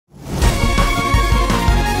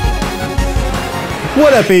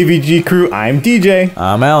What up, AVG crew? I'm DJ.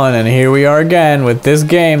 I'm Alan, and here we are again with this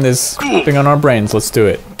game, this thing on our brains. Let's do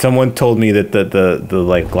it. Someone told me that the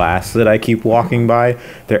like glass that I keep walking by,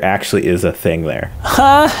 there actually is a thing there.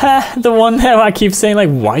 The one that I keep saying, like,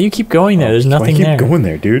 why you keep going there? There's nothing there. Why keep going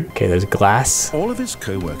there, dude? Okay, there's glass. All of his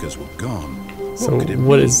co-workers were gone. So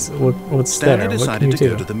what's Stanley there? What decided can you to do?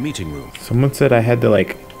 go to the meeting room. Someone said I had to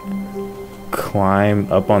like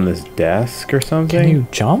climb up on this desk or something. Can you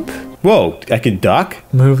jump? Whoa, I could duck?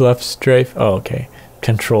 Move left strafe. Oh, okay.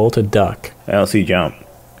 Control to duck. I don't see jump.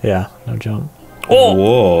 Yeah, no jump. Oh!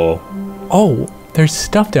 Whoa. Oh, there's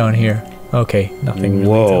stuff down here. Okay, nothing.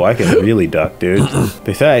 Whoa, I can really duck, dude.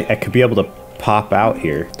 They said I could be able to pop out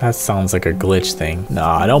here. That sounds like a glitch thing.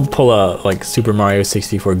 Nah, I don't pull a like Super Mario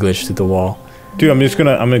 64 glitch through the wall. Dude, I'm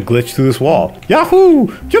gonna glitch through this wall. Yahoo!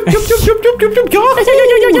 Jump, jump, jump, jump, jump, jump, jump, Yahoo!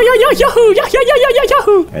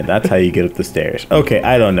 And that's how you get up the stairs. Okay,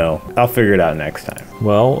 I don't know. I'll figure it out next time.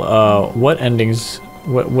 Well, what endings?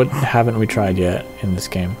 What haven't we tried yet in this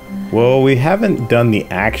game? Well, we haven't done the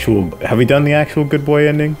actual... Have we done the actual good boy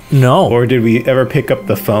ending? No. Or did we ever pick up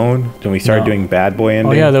the phone when we started doing bad boy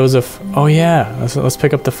ending? Oh yeah, there was a... Oh yeah, let's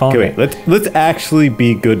pick up the phone. Okay, wait, let's actually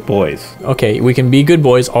be good boys. Okay, we can be good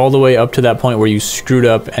boys all the way up to that point where you screwed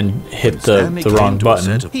up and hit the wrong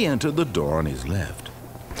button. He entered the door on his left.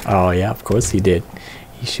 Oh yeah, of course he did.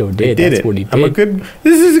 He sure did. That's what he did. I'm a good...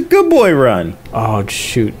 This is a good boy run. Oh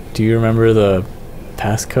shoot, do you remember the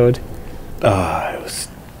passcode? It was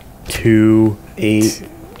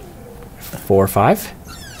 2845.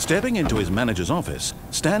 Stepping into his manager's office,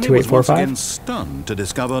 Stanley was once again stunned to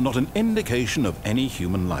discover not an indication of any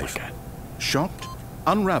human life. Shocked,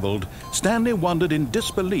 unraveled, Stanley wondered in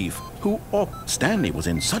disbelief Stanley was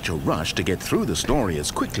in such a rush to get through the story as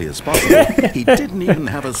quickly as possible, he didn't even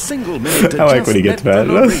have a single minute to I like when he gets bad.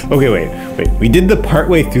 Okay, wait. We did the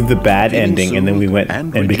partway through the bad ending, and then we went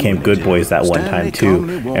and became good boys that one time too,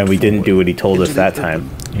 and we didn't do what he told us that time.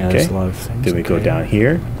 Yeah, okay. There's a lot of things. Did we go down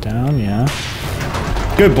here? Down, yeah.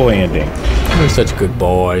 Good boy ending. We're such good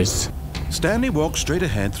boys. Stanley walked straight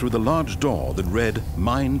ahead through the large door that read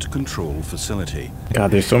Mind Control Facility.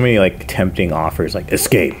 God, there's so many like tempting offers, like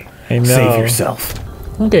escape, save yourself.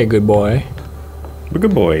 Okay, good boy. We're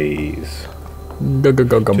good boys. Go,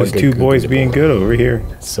 Just two boys being good over here.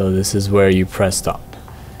 So this is where you press stop.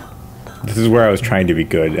 This is where I was trying to be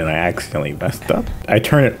good and I accidentally messed up. I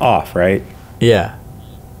turn it off, right? Yeah.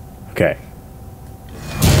 Okay.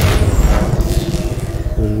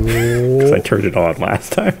 Because I turned it on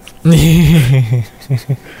last time.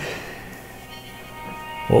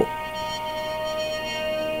 Oh.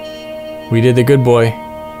 We did the good boy.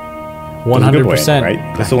 100%. Right?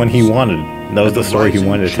 That's the one he wanted. That was the story he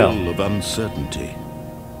wanted to tell. Of uncertainty.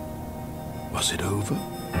 Was it over?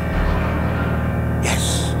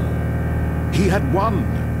 Yes. He had won.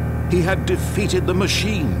 He had defeated the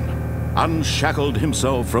machine. Unshackled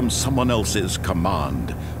himself from someone else's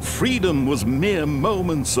command. Freedom was mere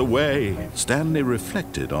moments away. Stanley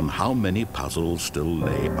reflected on how many puzzles still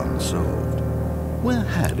lay unsolved. Where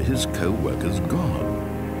had his co-workers gone?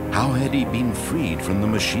 How had he been freed from the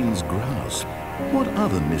machine's grasp? What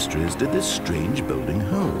other mysteries did this strange building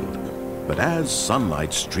hold? But as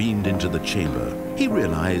sunlight streamed into the chamber, he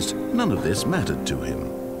realized none of this mattered to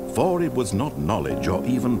him. For it was not knowledge or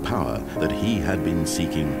even power that he had been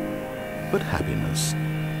seeking, but happiness.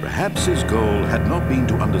 Perhaps his goal had not been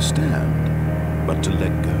to understand, but to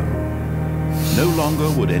let go. No longer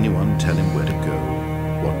would anyone tell him where to go,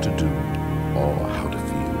 what to do, or how to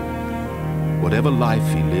feel. Whatever life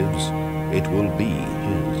he lives, it will be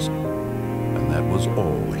his. And that was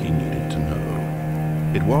all he needed to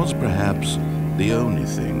know. It was perhaps the only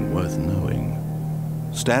thing worth knowing.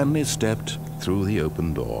 Stanley stepped through the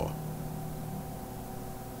open door.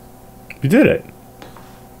 You did it.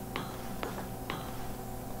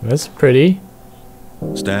 That's pretty.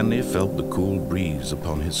 Stanley felt the cool breeze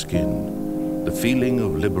upon his skin, the feeling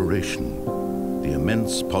of liberation, the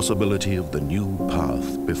immense possibility of the new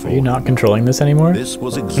path before him. Are you not controlling this anymore? This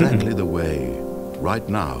was exactly the way, right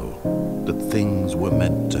now, that things were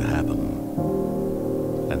meant to happen.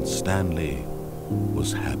 And Stanley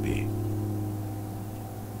was happy.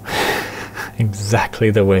 Exactly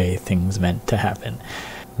the way things meant to happen.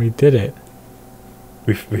 We did it.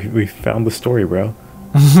 We found the story, bro.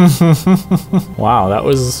 Wow, that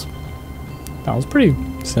was pretty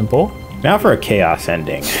simple. Now for a chaos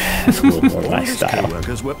ending. That's a little more my style.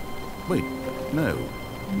 Wait, no.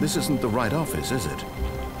 This isn't the right office, is it?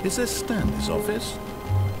 Is this Stanley's office?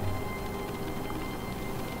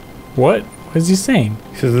 What? What is he saying?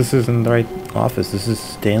 He says this isn't the right office. This is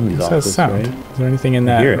Stanley's What's office, that sound? right? Is there anything in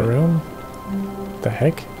that room? What the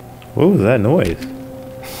heck? What was that noise?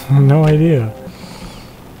 No idea.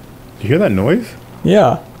 You hear that noise?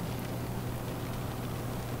 Yeah.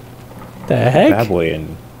 The heck? Bad boy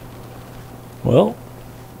and Well,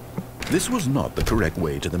 This was not the correct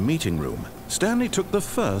way to the meeting room. Stanley took the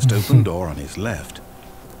first open door on his left.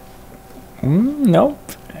 nope.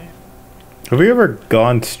 have we ever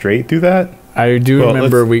gone straight through that? I do Well,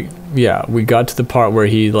 remember we got to the part where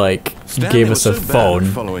he like Stanley gave was us a so bad at phone,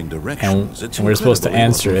 following directions, it's and we were supposed to incredible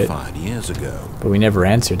answer wasn't it. 5 years ago. but we never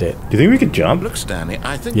answered it. Do you think we could jump? Look, Stanley,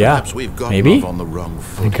 I think Yeah, perhaps we've gotten maybe? off on the wrong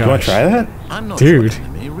foot. You want to try that? I'm not Dude. your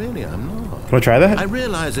enemy, really, I'm not. Want to try that? I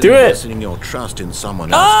realize that Do it. investing your trust in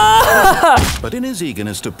someone else, but in his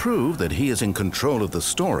eagerness to prove that he is in control of the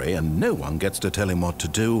story and no one gets to tell him what to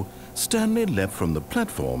do, Stanley leapt from the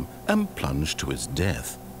platform and plunged to his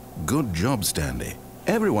death. Good job, Stanley.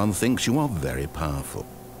 Everyone thinks you are very powerful.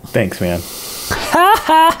 Thanks, man.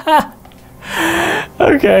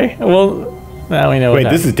 Okay, well, now we know. Wait,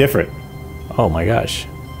 what this is different. Oh my gosh.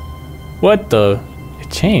 What the? It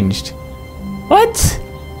changed. What?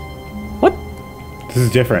 What? This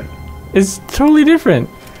is different. It's totally different.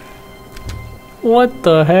 What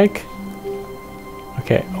the heck?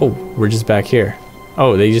 Okay. Oh, we're just back here.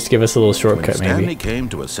 Oh, they just give us a little When shortcut, Stanley maybe. came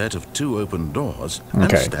to a set of 2 open doors, and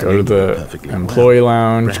Okay, Stanley go to knew the perfectly employee well.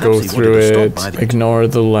 lounge, Perhaps go he wanted through to stop it, by the- ignore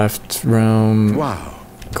the left room, Wow.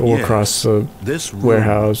 go Yes, across the this room.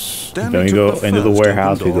 warehouse. Stanley Then we took go the into the first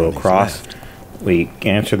warehouse, open we go door on his across, left. we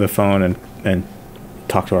answer the phone and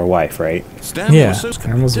talk to our wife, right? Stanley Yeah, was so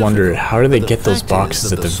I almost wondered, difficult, how do they but get those fact is boxes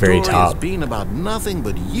that at the very story has top? been about nothing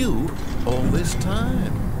but you all this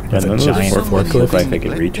time. That's none a of those giant forklifts forklift. look like they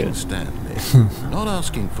could reach it. Stanley. Not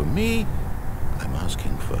asking for me, I'm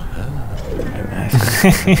asking for her.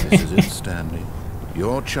 This is it, Stanley.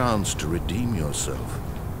 Your chance to redeem yourself,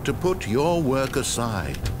 to put your work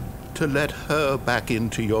aside, to let her back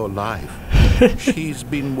into your life. She's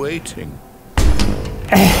been waiting.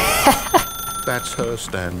 That's her,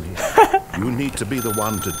 Stanley. You need to be the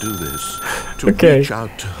one to do this, to Okay. reach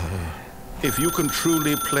out to her. If you can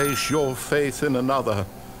truly place your faith in another,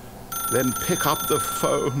 then pick up the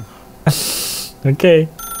phone. Okay.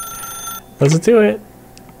 Let's do it.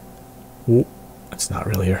 Whoa. That's not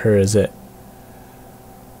really her, is it?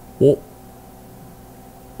 Whoa.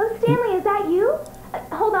 Oh, Stanley, is that you?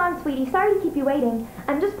 Hold on, sweetie. Sorry to keep you waiting.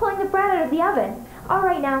 I'm just pulling the bread out of the oven. All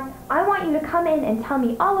right, now, I want you to come in and tell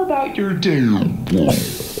me all about your day.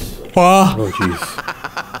 Ah. Oh,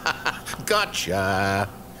 jeez. Gotcha.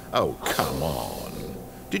 Oh, come on.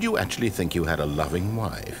 Did you actually think you had a loving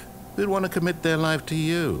wife who'd want to commit their life to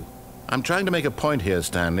you? I'm trying to make a point here,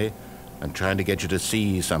 Stanley. I'm trying to get you to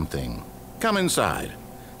see something. Come inside.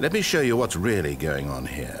 Let me show you what's really going on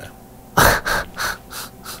here.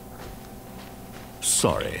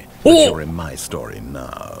 Sorry, but Oh. you're in my story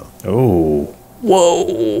now. Oh.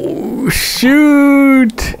 Whoa.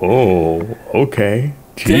 Shoot. Oh. Okay.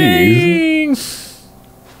 Jeez.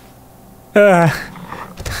 Dang. Ah.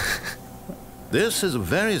 This is a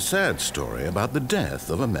very sad story about the death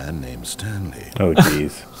of a man named Stanley. Oh,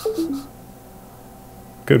 jeez.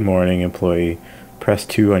 Good morning, employee. Press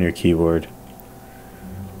 2 on your keyboard.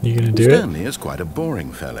 You gonna do it? Stanley is quite a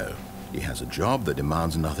boring fellow. He has a job that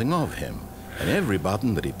demands nothing of him, and every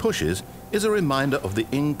button that he pushes is a reminder of the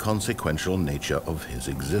inconsequential nature of his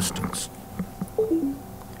existence.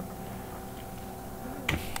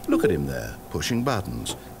 Look at him there, pushing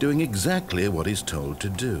buttons, doing exactly what he's told to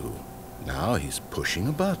do. Now he's pushing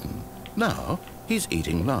a button. Now he's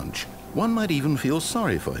eating lunch. One might even feel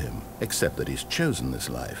sorry for him, except that he's chosen this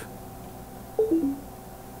life.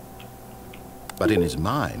 But in his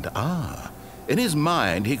mind, in his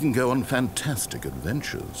mind he can go on fantastic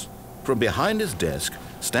adventures. From behind his desk,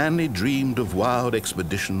 Stanley dreamed of wild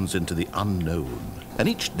expeditions into the unknown, and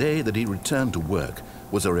each day that he returned to work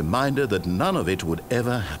was a reminder that none of it would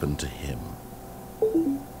ever happen to him.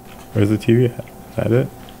 Where's the TV at? Is that it?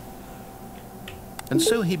 And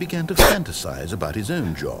so he began to fantasize about his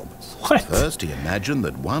own job. What? First, he imagined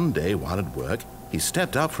that one day while at work, he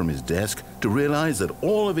stepped up from his desk to realize that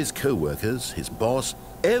all of his co-workers, his boss,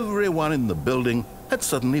 everyone in the building had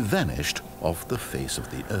suddenly vanished off the face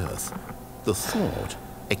of the earth. The thought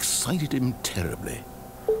excited him terribly.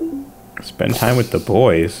 Spend time with the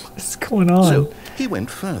boys. What's going on? So he went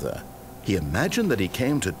further. He imagined that he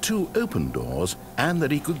came to 2 open doors and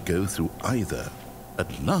that he could go through either.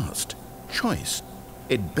 At last, choice.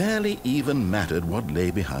 It barely even mattered what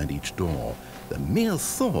lay behind each door. The mere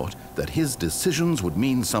thought that his decisions would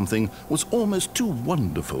mean something was almost too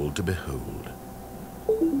wonderful to behold.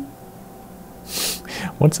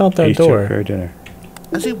 What's out that Each took door? her dinner.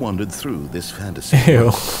 As he wandered through this fantasy,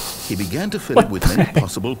 Ew. he he began to fill it with many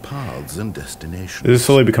possible paths and destinations. This is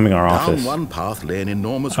slowly becoming our office. Down one path lay an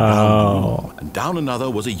enormous round room, and down another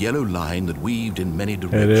was a yellow line that weaved in many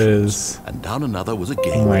directions. It is. And down another was a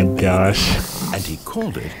game. Oh my gosh. And he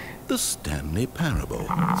called it the Stanley Parable.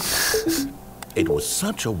 It was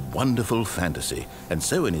such a wonderful fantasy, and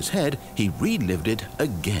so in his head he relived it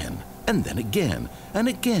again, and then again, and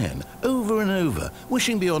again, over and over,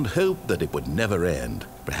 wishing beyond hope that it would never end.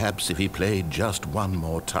 Perhaps if he played just one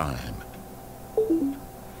more time.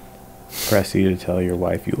 Press E to tell your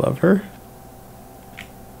wife you love her.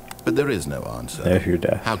 But there is no answer. If you're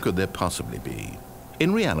deaf. How could there possibly be?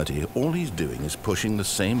 In reality, all he's doing is pushing the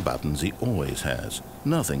same buttons he always has.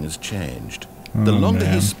 Nothing has changed. The longer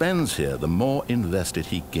he spends here, the more invested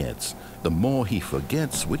he gets, the more he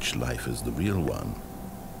forgets which life is the real one.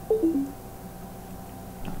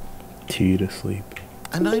 Tea to sleep.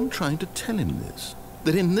 And I'm trying to tell him this,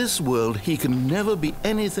 that in this world he can never be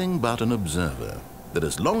anything but an observer, that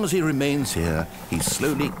as long as he remains here, he's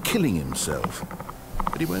slowly killing himself.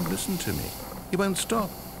 But he won't listen to me. He won't stop.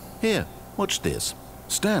 Here, watch this.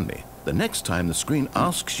 Stanley, the next time the screen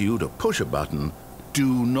asks you to push a button,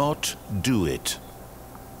 do not do it.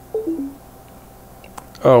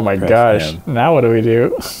 Oh my gosh. M. Now what do we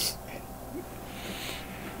do?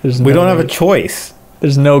 We don't have a choice.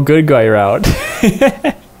 There's no good guy route.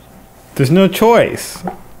 There's no choice.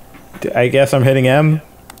 I guess I'm hitting M.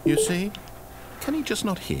 You see? Can he just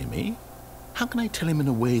not hear me? How can I tell him in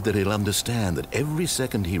a way that he'll understand that every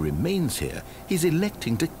second he remains here, he's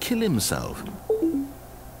electing to kill himself?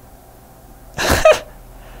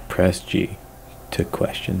 Press G to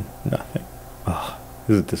question nothing. Oh,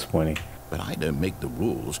 this is disappointing. But I don't make the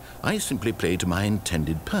rules. I simply play to my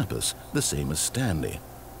intended purpose, the same as Stanley.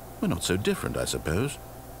 We're not so different, I suppose.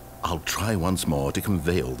 I'll try once more to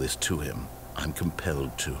convey all this to him. I'm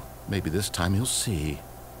compelled to. Maybe this time he'll see.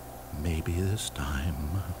 Maybe this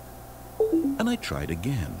time. And I tried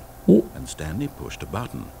again, and Stanley pushed a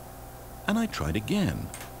button. And I tried again,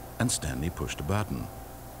 and Stanley pushed a button.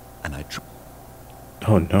 And I tried.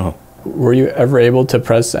 Oh no. Were you ever able to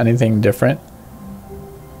press anything different?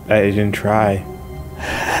 I didn't try.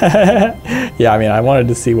 Yeah, I mean, I wanted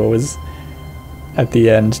to see what was at the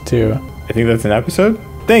end too. I think that's an episode.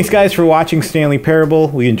 Thanks guys for watching Stanley Parable.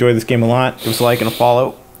 We enjoyed this game a lot. Give us a like and a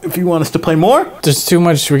follow if you want us to play more. There's too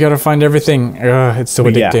much. We gotta find everything. It's so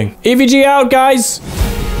Yeah. addicting. EVG out, guys!